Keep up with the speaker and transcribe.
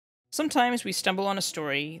Sometimes we stumble on a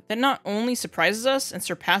story that not only surprises us and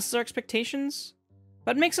surpasses our expectations,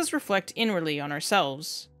 but makes us reflect inwardly on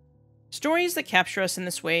ourselves. Stories that capture us in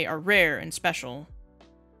this way are rare and special.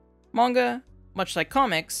 Manga, much like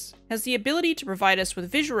comics, has the ability to provide us with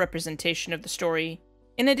visual representation of the story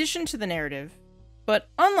in addition to the narrative. But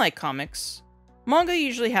unlike comics, manga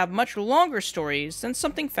usually have much longer stories than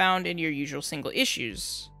something found in your usual single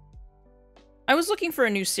issues. I was looking for a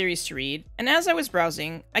new series to read, and as I was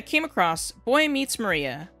browsing, I came across Boy Meets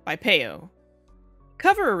Maria by Peyo. The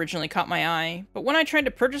cover originally caught my eye, but when I tried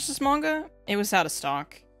to purchase this manga, it was out of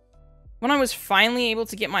stock. When I was finally able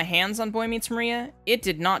to get my hands on Boy Meets Maria, it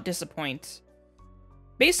did not disappoint.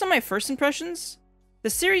 Based on my first impressions, the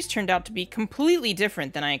series turned out to be completely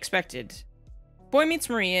different than I expected. Boy Meets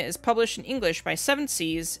Maria is published in English by 7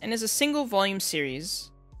 Seas and is a single-volume series.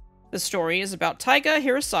 The story is about Taiga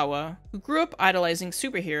Hirasawa, who grew up idolizing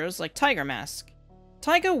superheroes like Tiger Mask.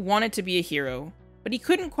 Taiga wanted to be a hero, but he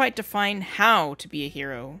couldn't quite define how to be a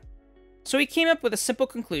hero. So he came up with a simple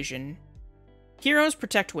conclusion: heroes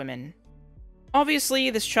protect women. Obviously,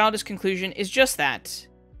 this childish conclusion is just that: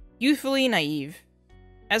 youthfully naive.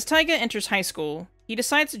 As Taiga enters high school, he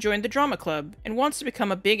decides to join the drama club and wants to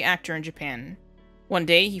become a big actor in Japan. One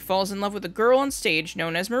day, he falls in love with a girl on stage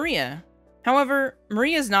known as Maria. However,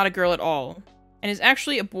 Maria is not a girl at all, and is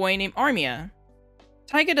actually a boy named Armia.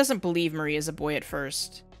 Taiga doesn't believe Maria is a boy at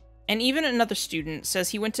first, and even another student says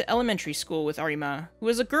he went to elementary school with Arima, who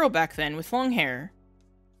was a girl back then with long hair.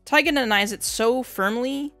 Taiga denies it so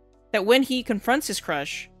firmly that when he confronts his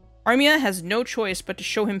crush, Armia has no choice but to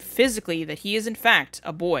show him physically that he is in fact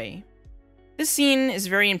a boy. This scene is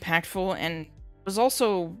very impactful and was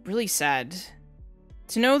also really sad.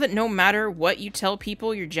 To know that no matter what you tell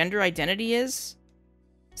people your gender identity is,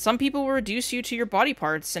 some people will reduce you to your body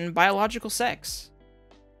parts and biological sex.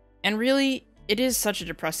 And really, it is such a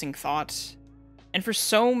depressing thought. And for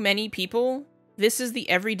so many people, this is the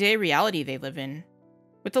everyday reality they live in.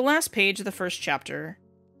 With the last page of the first chapter,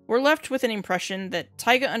 we're left with an impression that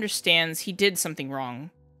Taiga understands he did something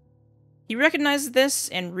wrong. He recognizes this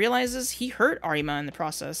and realizes he hurt Arima in the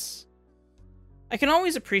process. I can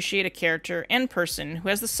always appreciate a character and person who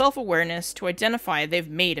has the self-awareness to identify they've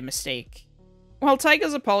made a mistake. While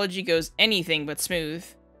Taiga's apology goes anything but smooth,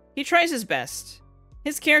 he tries his best.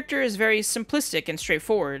 His character is very simplistic and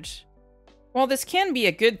straightforward. While this can be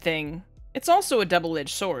a good thing, it's also a double-edged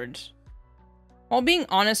sword. While being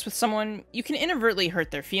honest with someone, you can inadvertently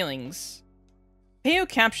hurt their feelings. Peyo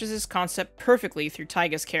captures this concept perfectly through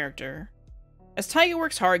Taiga's character. As Taiga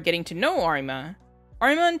works hard getting to know Arima,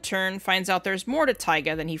 Arima in turn finds out there's more to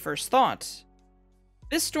Taiga than he first thought.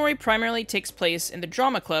 This story primarily takes place in the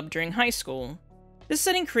drama club during high school. This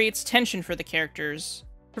setting creates tension for the characters,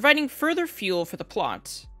 providing further fuel for the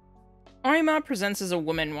plot. Arima presents as a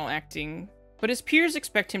woman while acting, but his peers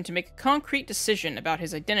expect him to make a concrete decision about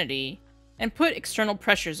his identity, and put external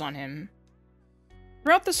pressures on him.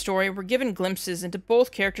 Throughout the story, we're given glimpses into both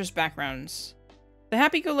characters' backgrounds. The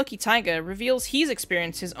happy-go-lucky Taiga reveals he's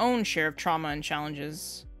experienced his own share of trauma and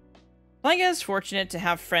challenges. Taiga is fortunate to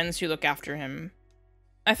have friends who look after him.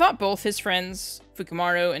 I thought both his friends,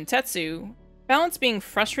 Fukumaru and Tetsu, balance being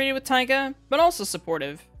frustrated with Taiga, but also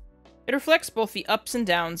supportive. It reflects both the ups and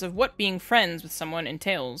downs of what being friends with someone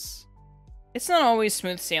entails. It's not always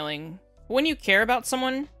smooth sailing, but when you care about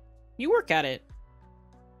someone, you work at it.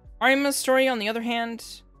 Arima's story, on the other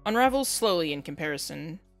hand, unravels slowly in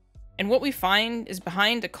comparison. And what we find is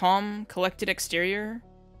behind a calm, collected exterior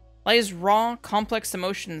lies raw, complex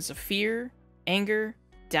emotions of fear, anger,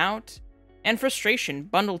 doubt, and frustration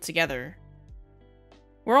bundled together.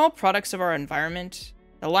 We're all products of our environment,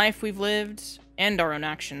 the life we've lived, and our own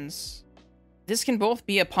actions. This can both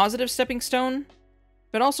be a positive stepping stone,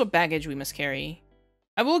 but also baggage we must carry.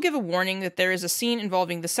 I will give a warning that there is a scene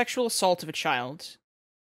involving the sexual assault of a child.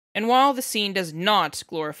 And while the scene does not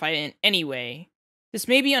glorify it in any way, this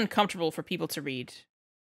may be uncomfortable for people to read.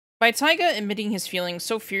 By Taiga admitting his feelings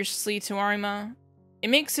so fiercely to Arima, it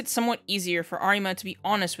makes it somewhat easier for Arima to be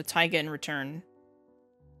honest with Taiga in return.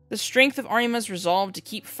 The strength of Arima's resolve to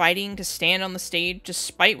keep fighting to stand on the stage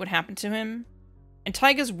despite what happened to him, and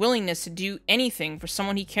Taiga's willingness to do anything for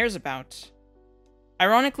someone he cares about.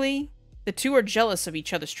 Ironically, the two are jealous of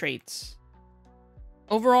each other's traits.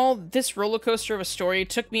 Overall, this rollercoaster of a story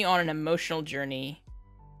took me on an emotional journey.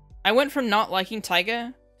 I went from not liking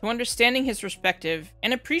Taiga to understanding his perspective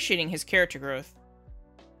and appreciating his character growth.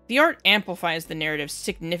 The art amplifies the narrative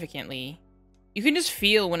significantly. You can just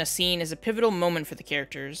feel when a scene is a pivotal moment for the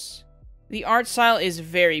characters. The art style is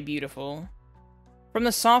very beautiful. From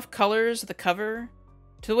the soft colors of the cover,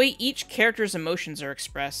 to the way each character's emotions are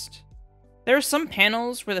expressed. There are some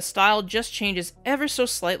panels where the style just changes ever so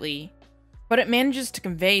slightly, but it manages to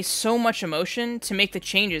convey so much emotion to make the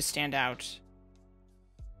changes stand out.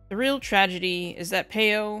 The real tragedy is that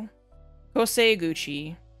Peyo, Kosei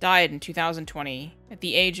Eguchi, died in 2020 at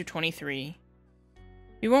the age of 23.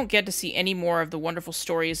 We won't get to see any more of the wonderful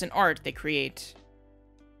stories and art they create.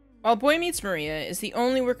 While Boy Meets Maria is the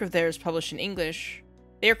only work of theirs published in English,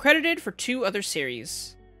 they are credited for 2 other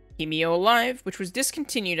series, Himio Alive, which was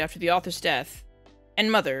discontinued after the author's death,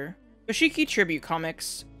 and Mother, Yoshiki Tribute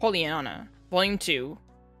Comics, Pollyanna, Volume 2,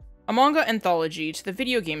 a manga anthology to the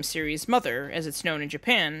video game series Mother, as it's known in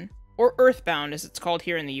Japan, or Earthbound as it's called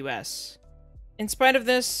here in the US. In spite of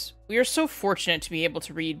this, we are so fortunate to be able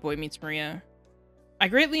to read Boy Meets Maria. I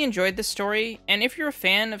greatly enjoyed this story, and if you're a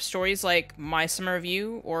fan of stories like My Summer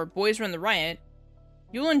Review or Boys Run the Riot,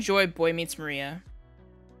 you'll enjoy Boy Meets Maria.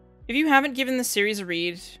 If you haven't given this series a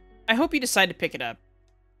read, I hope you decide to pick it up.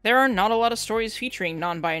 There are not a lot of stories featuring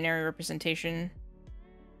non-binary representation.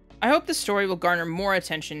 I hope this story will garner more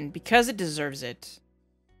attention because it deserves it.